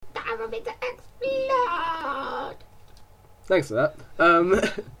for me to explode. Thanks for that.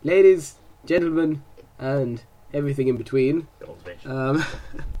 Ladies, gentlemen, and everything in between. Goldfish. I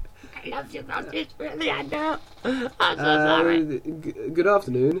love you, Goldfish, really, I know. I'm so sorry. Good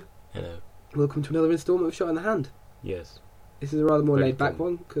afternoon. Hello. Welcome to another instalment of Shot in the Hand. Yes. This is a rather more Very laid-back fun.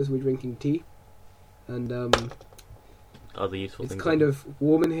 one, because we're drinking tea. And Other useful it's things. kind of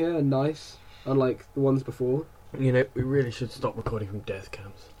warm in here and nice, unlike the ones before. You know, we really should stop recording from death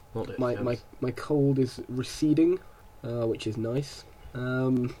camps. Not death camps. My cold is receding, which is nice.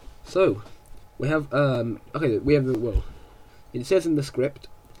 So, we have, it says in the script,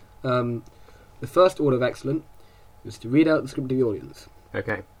 the first order of excellence is to read out the script to the audience.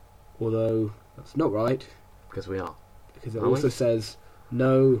 Okay. Although, that's not right, Because we are. because it Are we? also says,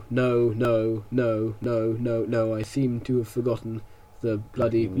 no, I seem to have forgotten the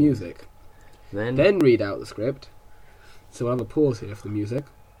bloody music. Then read out the script. So I'll have a pause here for the music.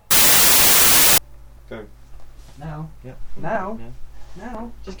 Go. Now. Yep. Now. Yeah.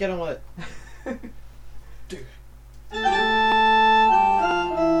 Now. Just get on with it.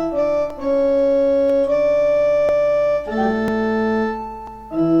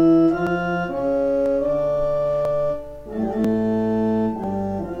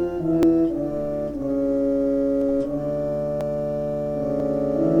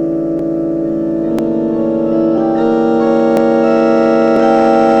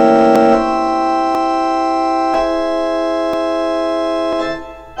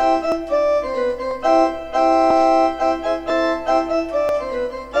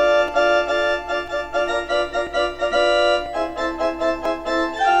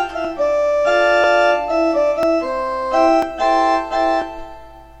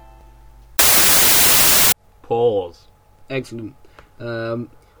 Pause. Excellent.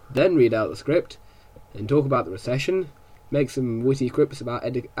 Then read out the script and talk about the recession. Make some witty quips about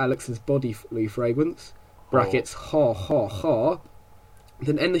Alex's bodily fragrance. Brackets, ha ha ha.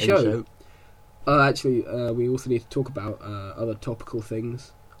 Then end the show. Actually, we also need to talk about other topical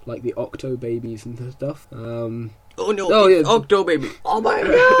things like the Octo babies and stuff. Oh no! Oh, it's yeah. Octo baby. Oh my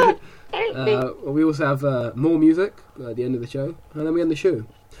god! Help me. We also have more music at the end of the show, and then we end the show.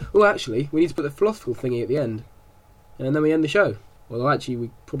 Oh, actually, we need to put the philosophical thingy at the end, and then we end the show. Although, actually,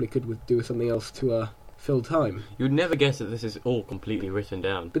 we probably could do something else to fill time. You'd never guess that this is all completely written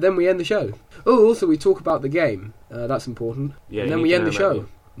down. But then we end the show. Oh, also, we talk about the game. That's important. Yeah. And you then need we to end know the about show.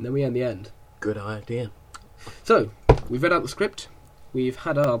 And then we end the end. Good idea. So, we've read out the script. We've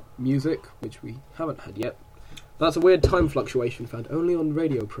had our music, which we haven't had yet. That's a weird time fluctuation found only on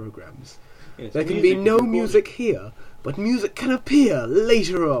radio programs. Yes, There can be no recorded. music here, but music can appear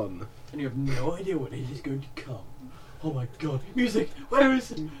later on. And you have no idea what it is going to come. Oh my god. Music! Where is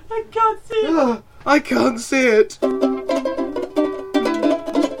it? I can't see it! Ah, I can't see it.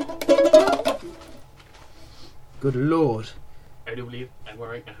 Good lord. I do believe I'm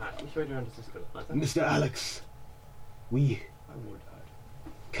wearing a hat. Which way around does this go? Like that? Mr. Alex, we I would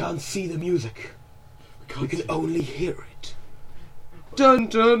can't see the music. hide. We can only hear it. Dun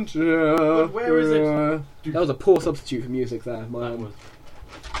dun dun. But where is it? That was a poor substitute for music there. That was.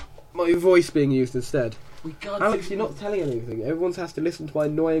 My voice being used instead. We can't Alex, see you're not telling anything. Everyone has to listen to my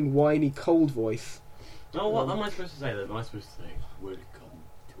annoying, whiny, cold voice. Oh, what am I supposed to say then? Am I supposed to say, welcome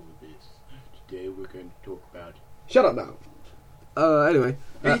to this. Today we're going to talk about... Shut up now. Anyway.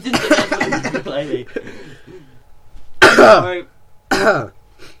 You didn't say that clearly.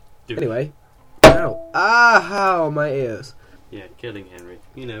 Anyway. Ow. Ow, my ears. Yeah, killing Henry.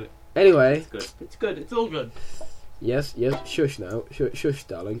 You know, Anyway. it's good. It's good. It's all good. Yes, shush now. Shush,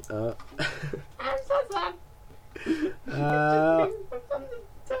 darling. I'm so sad.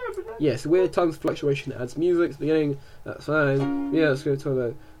 Yes, weird times fluctuation adds music at the beginning. That's fine. Yeah, let's go talk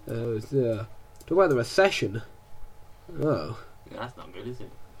about... talk about the recession. Oh. That's not good, is it?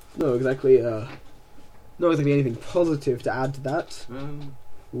 Not exactly anything positive to add to that.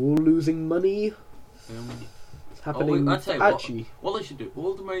 All losing money. It's happening I'll tell you what. patchy. What they should do,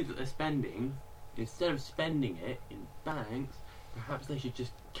 all the money that they're spending, instead of spending it in banks, perhaps they should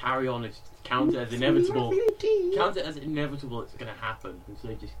just carry on and count it as inevitable. Count it as inevitable it's going to happen, and so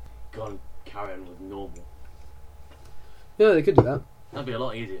they just go and carry on with normal. Yeah, they could do that. That'd be a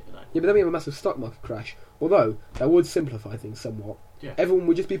lot easier. Like, Yeah, but then we have a massive stock market crash. Although, that would simplify things somewhat. Yeah. Everyone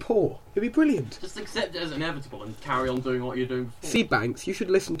would just be poor. It'd be brilliant. just accept it as inevitable and carry on doing what you're doing before. See, banks, you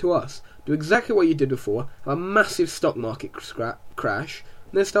should listen to us. Do exactly what you did before. Have a massive stock market crash,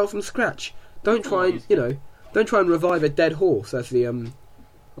 and then start from scratch. Don't try and, don't try and revive a dead horse. That's the, I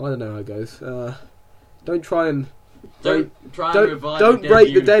don't know how it goes. Don't try and... Don't try and revive a Don't dead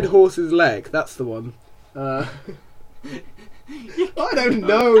break the dead unicorn. horse's leg. That's the one. I don't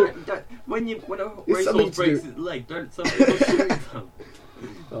know. When a It's racehorse something to breaks do- its leg, don't some people shoot them?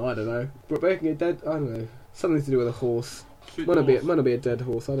 Oh, I don't know. But breaking a dead. I don't know. Something to do with a horse. Shoot Might the not horse. be a dead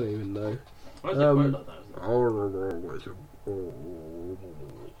horse. I don't even know. Why is it quite like that, isn't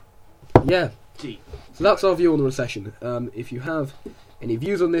it? Yeah. Gee. So that's our view on the recession. If you have any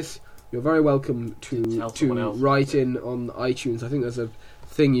views on this, you're very welcome Tell to someone else. write in on iTunes. I think there's a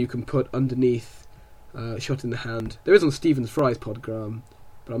thing you can put underneath Shot in the Hand. There is on Stephen's Fry's podgram,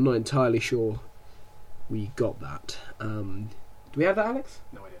 but I'm not entirely sure we got that. Do we have that, Alex?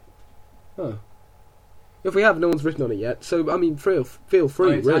 No idea. Oh. If we have, no one's written on it yet. So, I mean, feel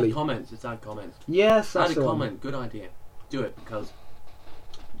free, It's really. add comments. It's add comments. Yes, Add that's a the one. comment. Good idea. Do it because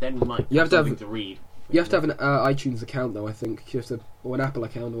then we might You have to have- something to read. You have to have an iTunes account, though, I think. You have to, or an Apple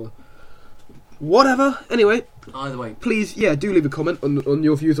account, or whatever. Anyway, Either way, please, do leave a comment on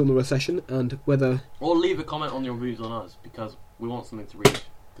your views on the recession and whether... or leave a comment on your views on us because we want something to read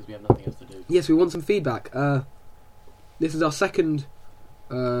because we have nothing else to do. Yes, we want some feedback. This is our second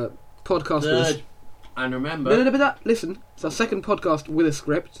podcast. Third, and remember, No, but listen. It's our second podcast with a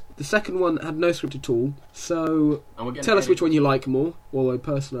script. The second one had no script at all. So and we're getting tell us which one you like more. Although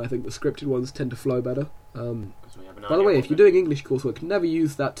personally, I think the scripted ones tend to flow better. because we have an By the idea way, of if you're it. doing English coursework, never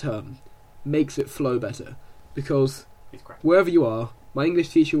use that term. Makes it flow better. Because It's crap. wherever you are, my English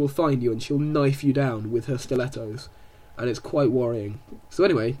teacher will find you and she'll knife you down with her stilettos. And it's quite worrying. So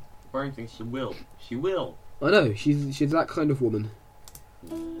anyway, Wearing things she will. She will. I know, she's that kind of woman.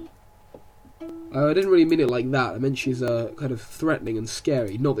 I didn't really mean it like that. I meant she's kind of threatening and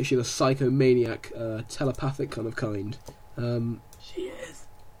scary. Not that she's a psychomaniac, telepathic kind. She is.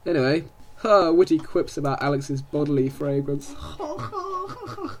 Anyway, witty quips about Alex's bodily fragrance.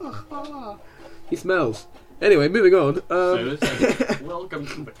 He smells. Anyway, moving on. Welcome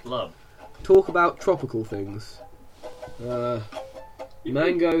to the club. Talk about tropical things.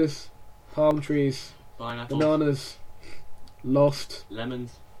 Mangoes, palm trees, Pineapples, bananas, Lost,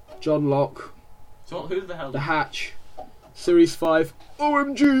 lemons. John Locke, So who the hell? The Hatch, Series 5,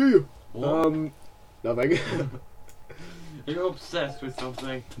 OMG! What? Nothing. You're obsessed with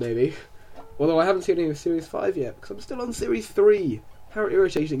something. Maybe. Although I haven't seen any of Series 5 yet, because I'm still on Series 3. How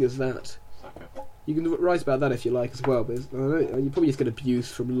irritating is that? Sucker. You can write about that if you like as well, but you probably just get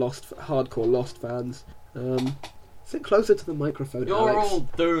abuse from hardcore Lost fans. Sit closer to the microphone, You're Alex. all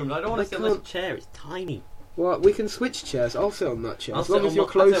doomed. I don't want I to sit on this can't- chair. It's tiny. Well, we can switch chairs. I'll sit on that chair, as long as you're I'll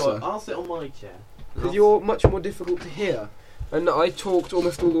tell you closer. what, I'll sit on my chair. Because you're much more difficult to hear. And I talked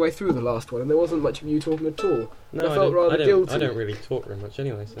almost all the way through the last one, and there wasn't much of you talking at all. No, I felt rather guilty. I don't really talk very much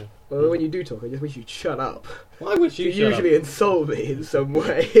anyway, so... Well, when you do talk, I just wish you'd shut up. Why would you You shut usually insult me in some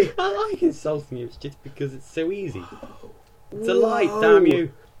way. up? I like insulting you, it's just because it's so easy. It's a Whoa. light, damn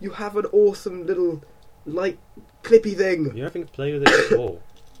you! You have an awesome little light clippy thing. You're having to play with it before.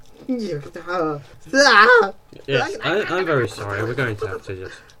 Yes, I'm very sorry, we're going to have to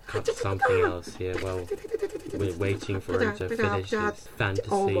just cut something else here while we're waiting for him to finish his fantasy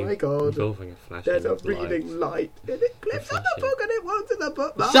Oh my God. involving a flashing There's a of light. reading light. And it clips on the Flashing. book and it won't in the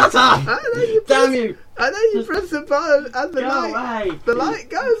book. Shut up! And then you Damn press, you! and then you press the button and the light. away! The light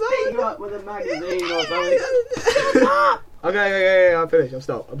goes Pick you on. up with a magazine or something. Shut up! Okay, I'm finished. I'll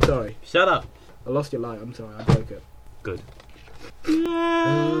stop. I'm sorry. Shut up! I lost your light. I'm sorry. I broke it. Good.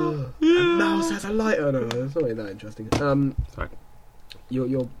 A mouse has a light. Oh no, it's not really that interesting. Sorry.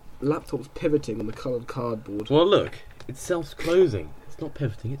 Your laptop's pivoting on the coloured cardboard. Well, look, it's self-closing. It's not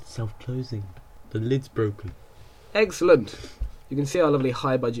pivoting, it's self-closing. The lid's broken. Excellent. You can see our lovely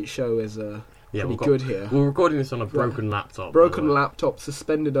high-budget show is pretty good here. We're recording this on a broken laptop. Broken by the way. laptop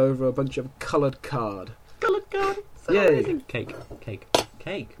suspended over a bunch of coloured card. Coloured card. So Yay. amazing.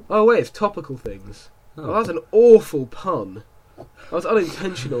 Cake. Oh wait, it's topical things. Oh. Oh, that's an awful pun. That was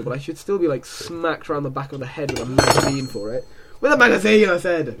unintentional, but I should still be like smacked around the back of the head with a magazine for it. With a magazine, I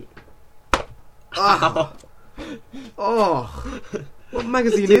said. Ah. Oh. What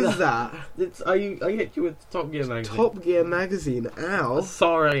magazine Do is that? I hit you with Top Gear magazine. Top Gear magazine. Ow.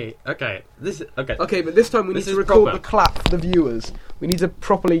 Sorry. Okay. Okay. Okay, but this time we This need to is record proper. the clap for the viewers. We need to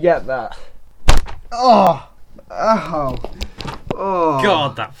properly get that. Oh. Oh. Oh.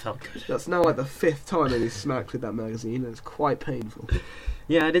 God, that felt good. That's now like the 5th time I've been smacked with that magazine, and it's quite painful.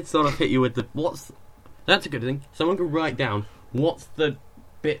 Yeah, I did sort of hit you with the That's a good thing. Someone can write down what's the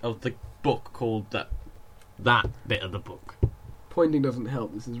bit of the book called that bit of the book. Pointing doesn't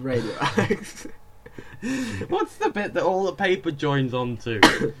help, this is radio, Alex. What's the bit that all the paper joins onto?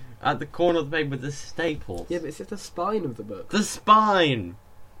 At the corner of the paper with the staples. Yeah, but it's just the spine of the book. The spine!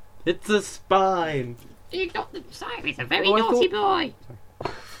 It's a spine! He's not the same. He's a very Oh, I naughty boy.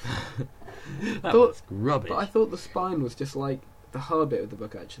 That Thought- was rubbish. But I thought the spine was just like the hard bit of the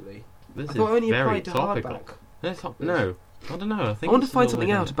book, actually. This I is thought it only very applied to topical. hardback. No, I don't know. I I think want to it's find all something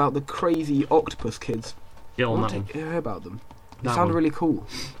like out about the crazy octopus kids. Get I on want that one. to hear about them. They That sound one. really cool.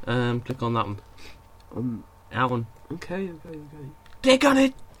 Click on that one. That one. Okay. Click on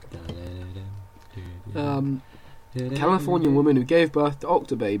it! California woman who gave birth to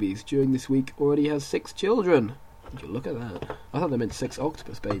octobabies during this week already has 6 children. Would you look at that? I thought they meant 6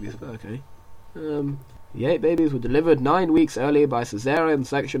 octopus babies, but okay. The 8 babies were delivered 9 weeks early by cesarean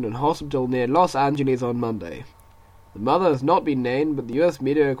section in a hospital near Los Angeles on Monday. The mother has not been named, but the US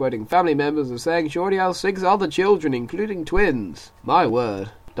media, quoting family members, are saying she already has 6 other children, including twins. My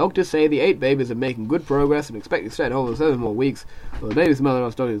word. Doctors say the 8 babies are making good progress and expect to stay at home for 7 more weeks, while the baby's mother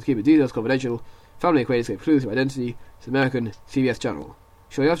asked doctors to keep the details confidential. Family acquaintances gave clues to identity to the American CBS channel.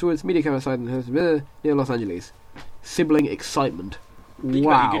 Shortly afterwards, media camera sighted the host near Los Angeles. Sibling excitement. You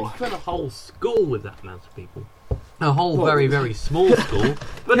Wow. could fill a whole school with that amount of people. A whole What? very, very small school,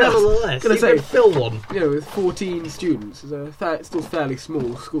 but Yeah, nevertheless, gonna you say- could fill one. You know, with 14 students, it's a still fairly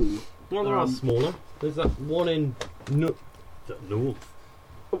small school. Well, there are smaller. There's that one in north.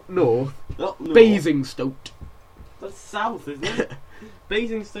 Up north, Oh, no. Basingstoke. That's south, isn't it?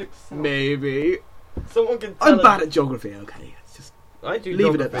 Basingstoke South. Maybe. Someone can tell I'm us. bad at geography, okay. It's just I do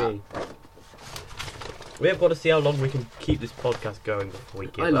Leave it at geography. We have got to see how long we can keep this podcast going before we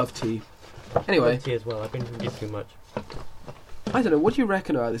give I up. love tea. I Anyway, love tea as well. I've been drinking too much. I don't know, what do you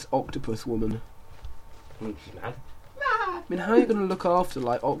reckon about this octopus woman? Mad? I mean, how are you going to look after,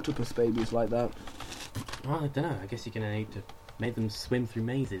 like, octopus babies like that? Well, I don't know. I guess you're going to need to make them swim through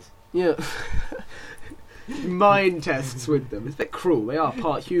mazes. Yeah. Mind tests with them. It's a bit cruel. They are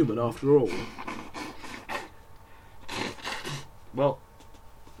part human, after all. Well,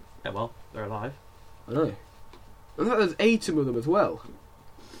 yeah, well, they're alive. I know. And there's 8 of them as well.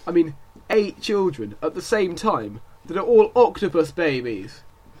 I mean, 8 children at the same time that are all octopus babies.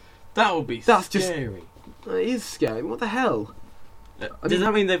 That would be That's just- scary. It is scary. What the hell? I Does mean,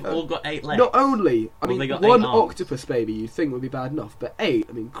 that mean they've all got 8 legs? Not only, I Well, they mean, got 1 8 arms. octopus baby you'd think would be bad enough, but 8,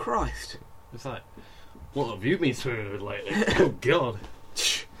 I mean, Christ. It's like, what have you been swimming with lately? Oh, God.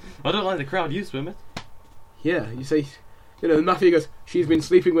 I don't like the crowd you swim with. Yeah, you say, you know, Matthew goes, she's been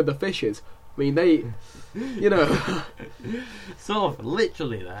sleeping with the fishes. I mean, they, you know. Sort of,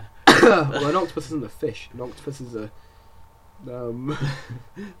 literally there. Well, an octopus isn't a fish. An octopus is a, I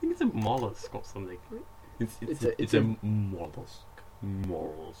think it's a mollusk or something. It's a mollusk.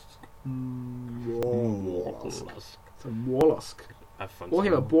 Mollusk. mollusk. Mollusk. It's a mollusk. Have fun. Or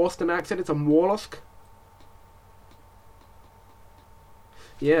here, a Simon. Boston accent, it's a mollusk.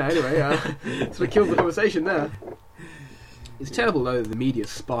 Yeah, anyway, sort of killed the conversation there. It's terrible, though, that the media's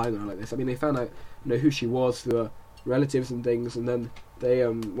spying on her like this. I mean, they found out, you know, who she was through her relatives and things, and then they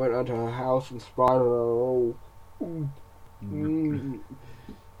went around to her house and spied on her.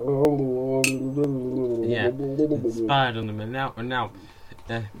 Yeah, inspired on them, and now Henry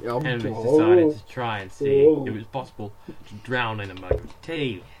Yeah. decided to try and see if it was possible to drown in a mug of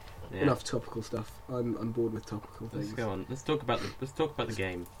tea. Yeah. Enough topical stuff. I'm bored with topical Let's things. go on. Let's talk about the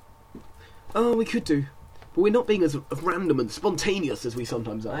game. Oh, we could do, but we're not being as random and spontaneous as we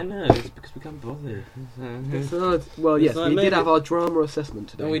sometimes are. I know, it's because we can't bother. Well, yes, like we maybe- did have our drama assessment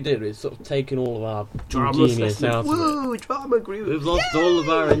today. No, we did. It's sort of taken all of our Drama ingenious assessment. out of it. Woo, drama group. We've lost all of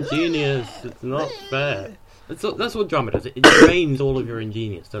our ingenious. It's not fair. That's what drama does. It drains all of your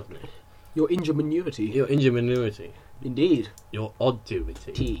ingenious, doesn't it? Your ingenuity. Your ingenuity. Indeed. Your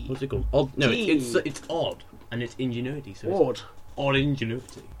oddituity. Tea. What's it called? Odd. No, Tea. it's odd and it's ingenuity. So Odd. it's odd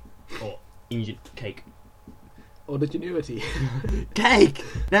ingenuity or cake. Odd ingenuity. Cake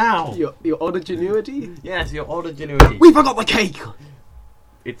now. Your odd ingenuity? Yes, your odd ingenuity. We forgot the cake!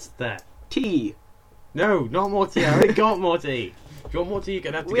 It's there. Tea. No, not more tea. I already got more tea. If you want more tea, you're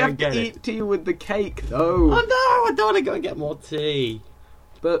gonna have to We go have and get to it. eat tea with the cake, Oh though. no! I don't want to go and get more tea.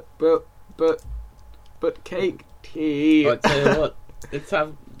 But cake, tea. I tell you what.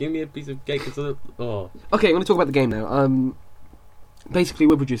 Give me a piece of cake. It's a oh. Okay, I'm going to talk about the game now. Basically,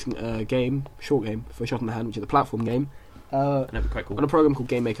 we're producing a game, short game, for Shot in the Hand, which is a platform game. That'd be quite cool. On a program called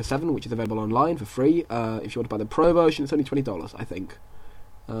Game Maker 7, which is available online for free. If you want to buy the pro version, it's only $20, I think.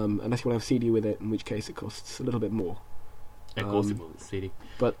 Unless you want to have a CD with it, in which case it costs a little bit more. Of course it will. It's CD.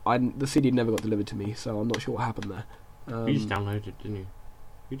 But the CD never got delivered to me, so I'm not sure what happened there. You just downloaded it, didn't you?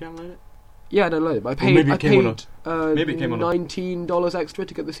 You downloaded it? Yeah, I downloaded it, but I paid, maybe it came on maybe it came on a- $19 extra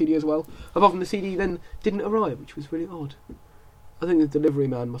to get the CD as well. Apart from the CD then didn't arrive, which was really odd. I think the delivery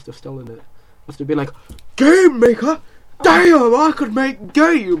man must have stolen it. Must have been like, Game Maker? Damn, I could make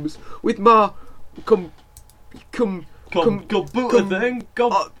games with my computer thing.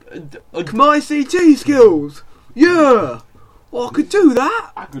 My CT skills! Yeah! Oh, I could do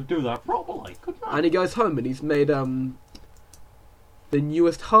that! I could do that properly, couldn't I? And he goes home and he's made the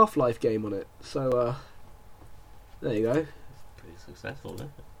newest Half-Life game on it. So, there you go. Pretty successful, isn't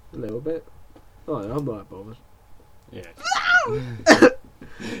it? A little bit. Oh, I'm not bothered. Yeah.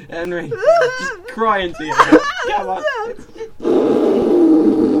 Henry, just cry into your head. Come on.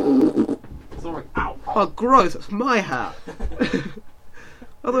 Sorry. Ow. Oh, gross, that's my hat.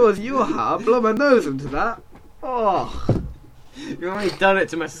 Otherwise, your hat, I'll blow my nose into that. Oh. You've already done it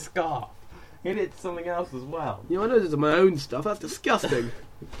to my scarf. You did something else as well. You know, I know this is my own stuff, that's disgusting.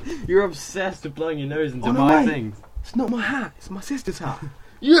 You're obsessed with blowing your nose into Oh, no my way. things. It's not my hat, it's my sister's hat.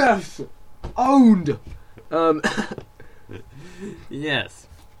 Yes! Owned! Yes.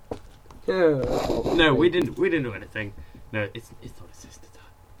 Yeah. No, we didn't do anything. No, it's not his sister's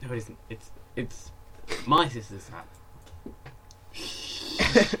hat. No, it isn't. It's my sister's hat.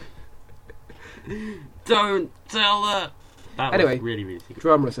 Don't tell her. That Anyway, was really, really secret.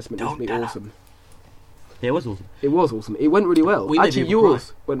 Drama assessment Don't used to be tell her. awesome. Yeah, it was awesome. It was awesome. It went really well. We made Actually, people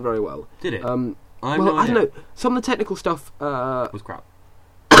yours went very well. Did it? Well, I have no I don't idea. know. Some of the technical stuff Was crap.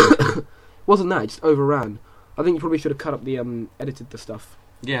 wasn't that. It just overran. I think you probably should have cut up the edited the stuff.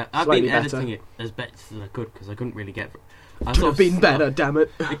 Yeah, I've Slightly been better. editing it as best as I could because I couldn't really get. I Could sort have of been stopped. better. Damn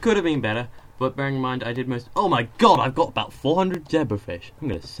it. It could have been better, but bearing in mind I did most. Oh my god! I've got about 400 zebrafish. I'm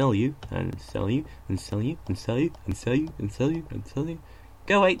gonna sell you and sell you and sell you and sell you and sell you and sell you and sell you.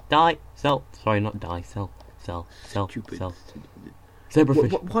 Go away, die, sell. Sorry, not die. Sell. Stupid. Sell.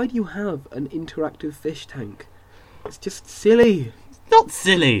 Zebrafish. Why do you have an interactive fish tank? It's just silly. Not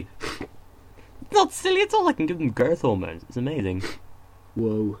silly. Not silly at all. I can give them girth hormones. It's amazing.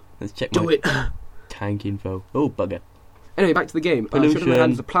 Whoa. Let's check Do my it. tank info. Oh bugger. Anyway, back to the game. Should have Pollution. had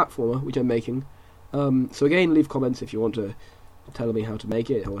as a platformer, which I'm making. So again, leave comments if you want to tell me how to make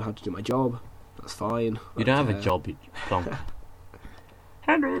it or how to do my job. That's fine. You don't have a job, you plonk.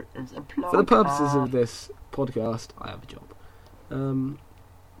 Henry is a plonker. For the purposes of this podcast, I have a job.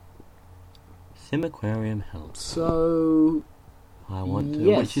 Sim Aquarium helps. So I want to.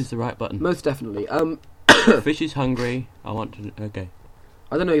 Yes. Which is the right button? most definitely. Fish is hungry. I want to. Okay.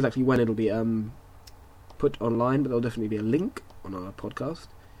 I don't know exactly when it'll be put online, but there'll definitely be a link on our podcast.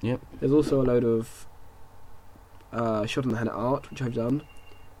 Yep. There's also a load of shot in the hand art, which I've done,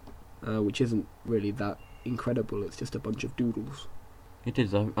 which isn't really that incredible. It's just a bunch of doodles. It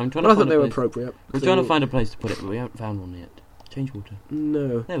is. I'm trying But to I thought find they a were place. appropriate. We're So- trying to find a place to put it, but we haven't found one yet. Change water.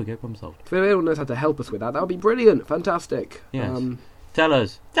 No. There we go. Problem solved. If anyone knows how to help us with that, that would be brilliant. Fantastic. Yes. Tell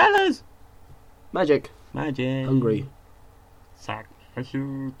us. Tell us. Magic. Magic. Hungry. Sack a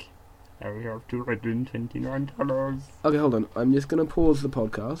suit. I have $229. Okay, hold on. I'm just going to pause the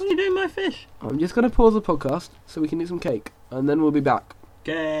What podcast. are you doing, my fish? I'm just going to pause the podcast so we can eat some cake. And then we'll be back.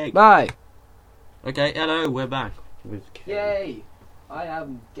 Cake. Bye. Okay. Hello. We're back. With cake. Yay. I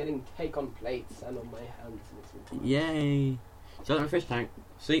am getting cake on plates and on my hands. Yay. So my fish tank.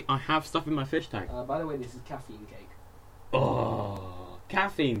 See, I have stuff in my fish tank. By the way, this is caffeine cake. Oh,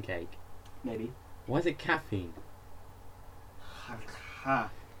 caffeine cake. Maybe. Why is it caffeine? Ha.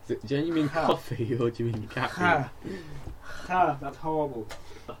 Do you mean Ha. coffee or do you mean caffeine? Ha. Ha. That's horrible.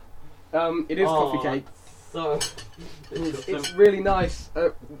 It is coffee cake. So, It's really nice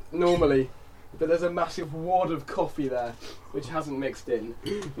normally, but there's a massive wad of coffee there which hasn't mixed in,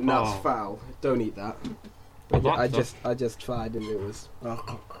 and that's Oh. foul. Don't eat that. I like I stuff. just tried and it was.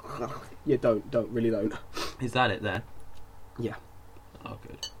 Yeah, don't really don't. Is that it there? Yeah. Oh,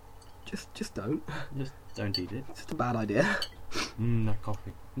 good. Just don't. Just don't eat it. It's just a bad idea. That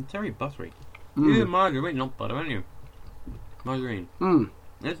coffee. It's very buttery. Mm. You use margarine, not butter, aren't you? Margarine. Mm.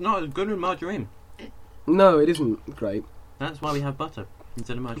 It's not as good as margarine. No, it isn't great, That's why we have butter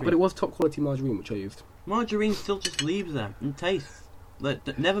instead of margarine. but it was top quality margarine which I used. Margarine still just leaves there and tastes.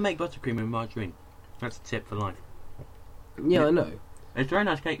 Never make buttercream with margarine. That's a tip for life. Yeah, I know. It's very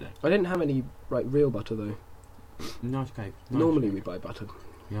nice cake though. I didn't have any real butter though. Nice cake. Nice. Normally we buy butter.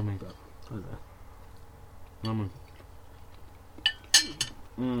 Yummy. I don't know. Yummy.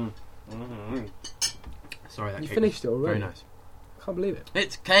 Sorry, that You cake finished it was already. Very nice. I can't believe it.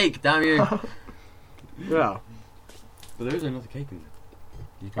 It's cake, damn you! Yeah. But there is another cake in there.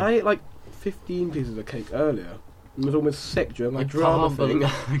 You can- I ate like 15 pieces of cake earlier. And was almost sick during my I drama can't thing.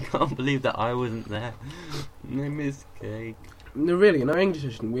 I can't believe that I wasn't there. I miss cake. No, really, in our English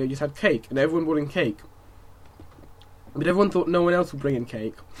session, we just had cake, and everyone brought in cake. But everyone thought no one else would bring in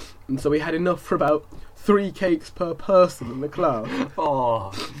cake, and so we had enough for about 3 cakes per person in the class.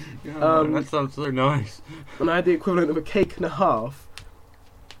 Oh, that sounds so nice. And I had the equivalent of a cake and a half.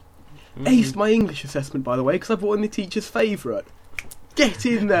 Mm. Aced my English assessment, by the way, because I brought in the teacher's favourite. get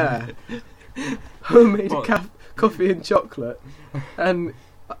in there. Homemade What? coffee and chocolate. And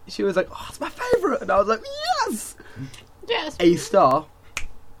she was like, oh, it's my favourite. And I was like, yes! Yes. A star,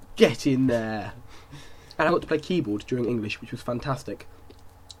 get in there. And I got to play keyboard during English, which was fantastic.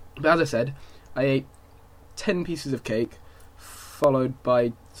 But as I said, I ate 10 pieces of cake, followed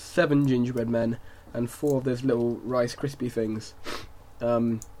by 7 gingerbread men and 4 of those little Rice Krispie things.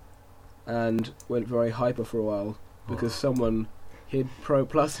 And went very hyper for a while because someone hid Pro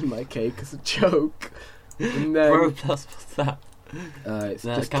Plus in my cake as a joke. And then, Pro Plus, what's that? it's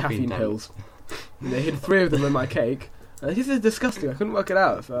That's just caffeine caffeine damage. pills. And they hid 3 of them in my cake. And this is disgusting. I couldn't work it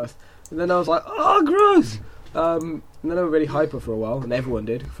out at first. And then I was like, oh, gross! And then I was really hyper for a while, and everyone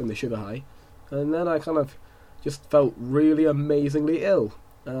did from the sugar high. And then I kind of just felt really amazingly ill.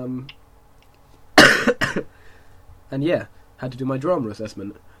 And yeah, had to do my drama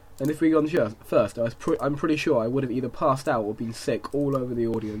assessment. And if we got on the show first, I'm pretty sure I would have either passed out or been sick all over the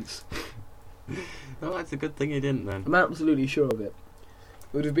audience. Oh, that's a good thing you didn't then. I'm absolutely sure of it.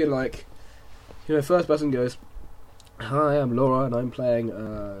 It would have been like, first person goes, hi, I'm Laura, and I'm playing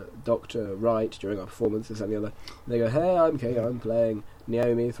Dr. Wright during our performance, this and the other. And they go, hey, I'm Kate, I'm playing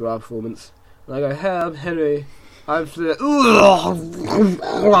Naomi through our performance. And I go, hey, I'm Henry, I'm playing...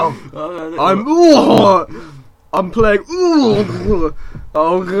 I'm playing...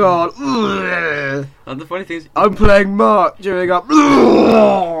 Oh, God. And the funny thing is, I'm playing Mark during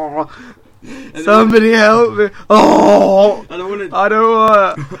our... Somebody help me! Oh, I don't want to. I don't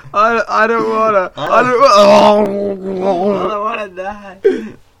wanna. I don't wanna. I don't want to die.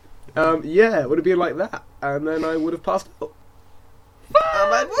 Yeah, it would have been like that, and then I would have passed out.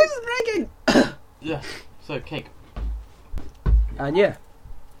 My voice is breaking. Yeah. So cake. And yeah,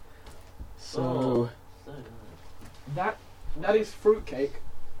 so Oh, so nice. that is fruitcake,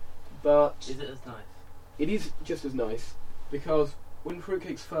 but Is it as nice? it is just as nice because when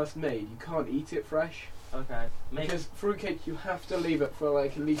fruitcake's first made, you can't eat it fresh. Okay. Because fruitcake, you have to leave it for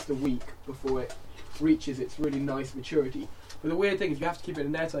like at least a week before it reaches its really nice maturity. But the weird thing is you have to keep it in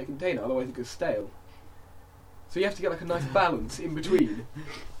an airtight container, otherwise it goes stale. So you have to get like a nice balance in between.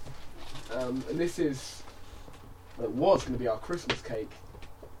 And this is, well, it was going to be our Christmas cake,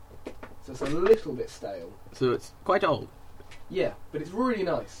 so it's a little bit stale. So it's quite old. Yeah, but it's really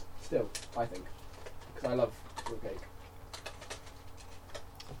nice still, I think, because I love fruitcake.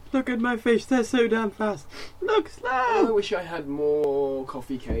 Look at my fish, they're so damn fast. Look, I slow. wish I had more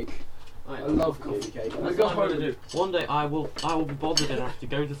coffee cake. I love coffee cake. That's go what I'm home gonna and- do. One day I will be bothered enough to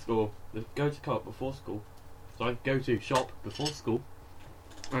go to school, go to co-op before school. So I go to shop before school,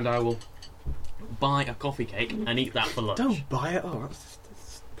 and I will buy a coffee cake and eat that for lunch. Don't buy it. Oh, that's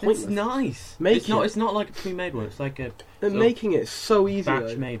It's pointless. nice. Make it's not. it. It's not like a pre-made one. It's like a And So, making it is so easy. though.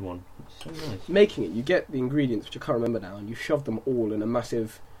 batch-made one. It's so nice. Making it, you get the ingredients, which I can't remember now, and you shove them all in a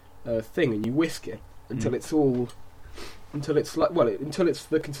massive thing, and you whisk it until it's all, until it's like, well, until it's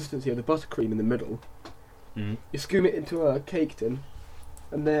the consistency of the buttercream in the middle. Mm. You scoop it into a cake tin,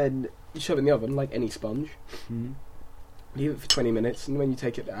 and then you shove it in the oven like any sponge. Mm. Leave it for 20 minutes, and when you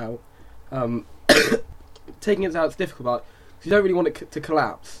take it out, taking it out is difficult because you don't really want it to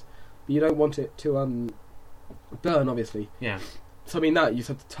collapse, but you don't want it to burn, obviously. Yeah. So I mean that you just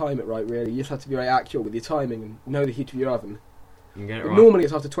have to time it right. Really, you just have to be very accurate with your timing and know the heat of your oven. You get it But right. normally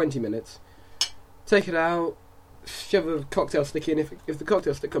it's after 20 minutes. Take it out, shove a cocktail stick in. If the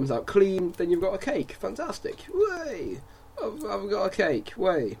cocktail stick comes out clean, then you've got a cake. Fantastic! Way, I've got a cake.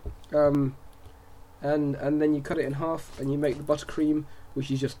 Way. And then you cut it in half, and you make the buttercream, which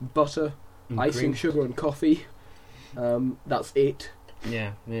is just butter, And icing, cream. sugar, and coffee. That's it.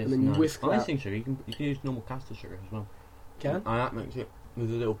 Yeah, it is and then you nice. whisk that. Icing sugar. You can use normal caster sugar as well. Can? And that makes it with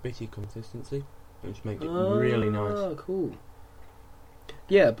a little bitty consistency, which makes it really nice. Oh, cool.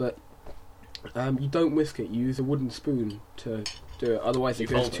 Yeah, but you don't whisk it. You use a wooden spoon to do it. Otherwise, You it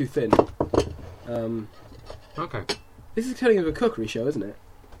goes fold too it. thin. Okay. This is kind of a cookery show, isn't it?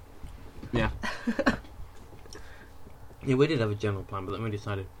 Yeah. Yeah, we did have a general plan, but then we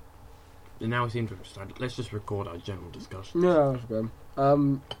decided. And now we seem to have decided. Let's just record our general discussion. No, that's fine.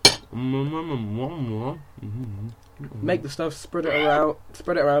 Mm-hmm. Make the stuff, spread it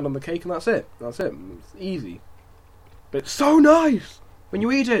around on the cake, and that's it. That's it. It's easy. But it's so nice when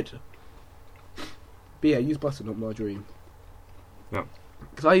you eat it. But yeah, use butter, not margarine. Yeah.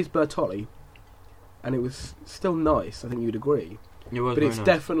 Because I used Bertolli, and it was still nice. I think you'd agree. It was But very it's nice.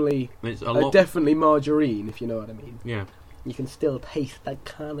 definitely It's a lot. definitely margarine, if you know what I mean. Yeah. You can still taste that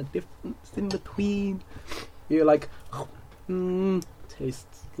kind of difference in between. You're like,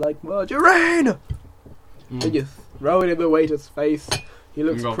 tastes like margarine. And you throw it in the waiter's face. He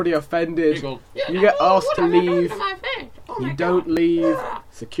looks You go- pretty offended. You go, You get asked to leave. You don't leave.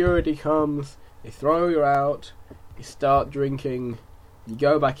 Security comes. They throw you out. You start drinking. You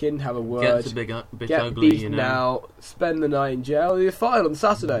go back in, have a word. Gets a bit Get ugly, beaten out. Spend the night in jail. You're fine on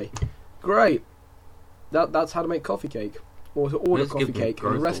Saturday. Great. That's how to make coffee cake, or to order Let's coffee give me cake in a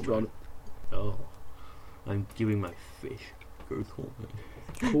growth restaurant. Oh, I'm giving my fish growth hormone.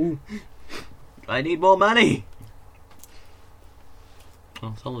 Cool. I need more money.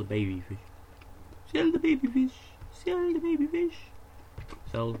 I'll sell the baby fish. Sell the baby fish. Sell the baby fish.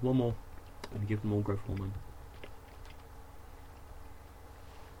 Sell one more and give them all growth hormone.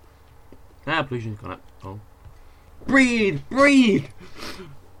 Pollution's gone up. Oh. Breathe! Breathe!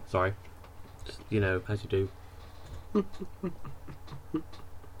 Sorry. Just, as you do.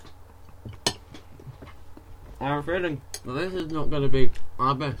 I have a feeling that this is not going to be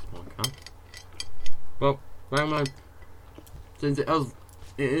our best podcast. Well, bear in mind, since it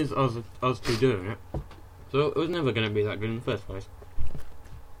is us two doing it, so it was never going to be that good in the first place.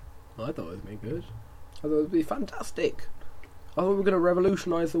 I thought it would be good. I thought it would be fantastic. I thought we were going to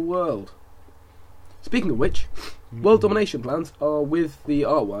revolutionise the world. Speaking of which, world domination plans are with the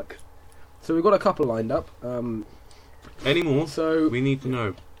artwork. So we've got a couple lined up. Any more? So we need to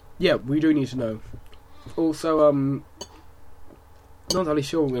know. Yeah, we do need to know. Also, not entirely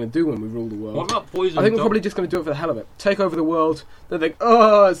sure what we're going to do when we rule the world. What about poison? I think we're probably just going to do it for the hell of it. Take over the world. Then think,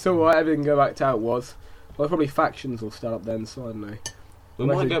 oh, it's alright, everything can go back to how it was. Well, probably factions will start up then, so I don't know. We We'll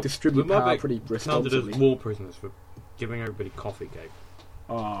might have to get distribute power pretty counted responsibly. as war prisoners for giving everybody coffee cake.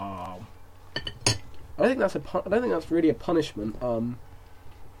 Oh. I don't think that's really a punishment.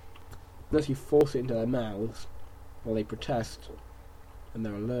 Unless you force it into their mouths while they protest and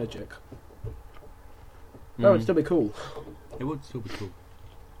they're allergic. That would still be cool. It would still be cool.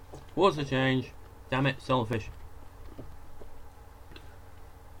 What's the change? Damn it, sell the fish.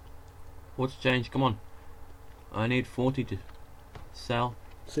 What's the change? Come on. I need 40 to sell.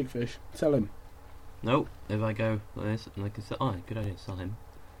 Sick fish. Sell him. Nope. If I go like this, and I can sell. Oh, good idea. Sell him.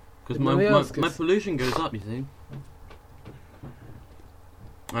 Because No, my pollution goes up. You see.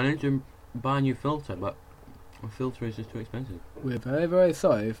 I need to buy a new filter, but my filter is just too expensive. We're very, very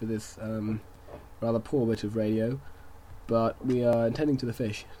sorry for this rather poor bit of radio, but we are intending to the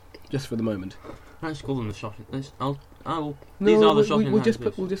fish, just for the moment. Let's call them the shot. These are the No, shot in we'll hand just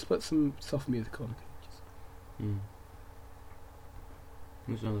fish. put some soft music on.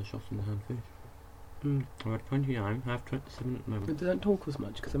 These are the shots in the hand fish. Mm. I'm at 29, I have 27 at the moment. But they don't talk as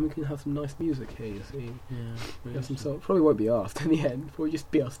much because then we can have some nice music here. You see, Yeah. have some sort. Probably won't be asked in the end. Probably just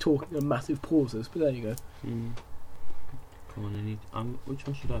be us talking on massive pauses. But there you go. Come on, I need. Which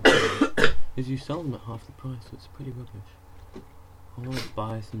one should I buy? Because you sell them at half the price, so it's pretty rubbish. I want to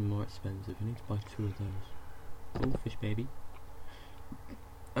buy some more expensive. I need to buy 2 of those. Oh, fish baby.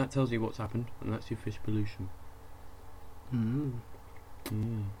 That tells you what's happened, and that's your fish pollution. Mm.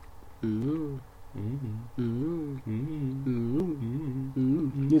 Mm. Mm. Mm. Mm. Mm. Mm.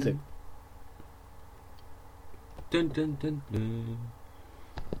 Mm. Music. Dun dun dun dun.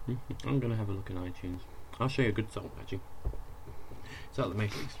 I'm gonna have a look in iTunes. I'll show you a good song actually. It's out of the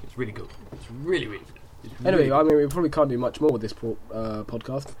Matrix. It's really good. It's really, really good. Anyway, I mean, we probably can't do much more with this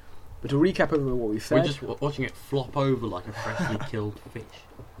podcast. But to recap over what we've said, we're just watching it flop over like a freshly killed fish.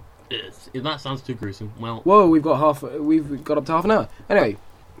 If that sounds too gruesome, well, whoa, we've got up to half an hour. Anyway,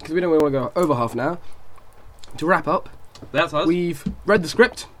 because we don't really want to go over half an hour. To wrap up, that's us. we've read the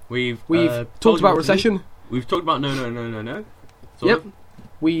script. We've talked about recession. We've talked about no. Yep. Of.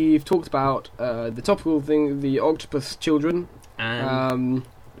 We've talked about the topical thing, the octopus children. And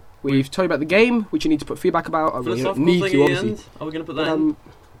we've told you about the game, which you need to put feedback about. Philosophical need thingy to, obviously. end. Are we going to put that in?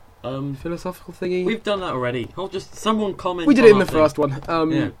 Philosophical thingy. We've done that already. Oh, just someone comment. We did on it in our the thing. first one.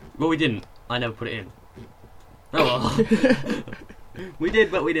 Yeah. Well, we didn't. I never put it in. Oh well. We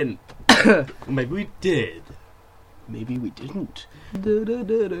did, but we didn't. Maybe we did. Maybe we didn't.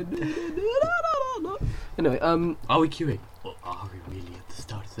 Anyway, are we queuing? Or are we really at the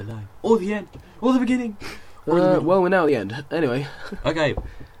start of the line? Or the end? Or the beginning? well, we're now at the end. Anyway. Okay,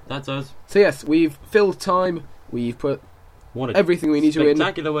 that's us. So yes, we've filled time. We've put everything we need to in.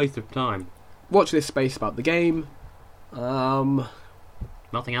 Spectacular waste of time. Watch this space about the game.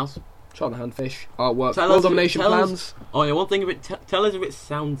 Nothing else? Shot and handfish. Artwork. Tell World us- domination tell us- plans. Oh yeah, one thing of it. Tell us if it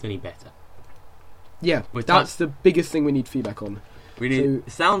sounds any better. Yeah, With that's the biggest thing we need feedback on. We need if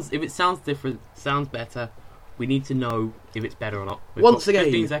it sounds different, sounds better. We need to know if it's better or not. We've Once got again,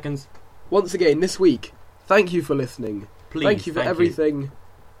 15 seconds. Once again, this week, thank you for listening. Please, Thank you for everything.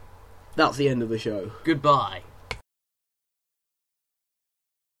 That's the end of the show. Goodbye.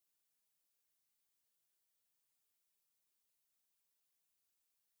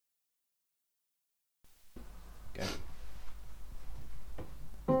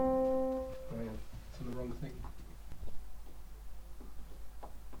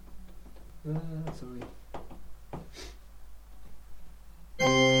 Sorry.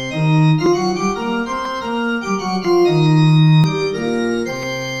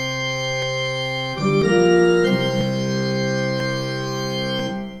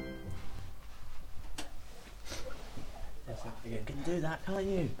 You can do that, can't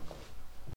you?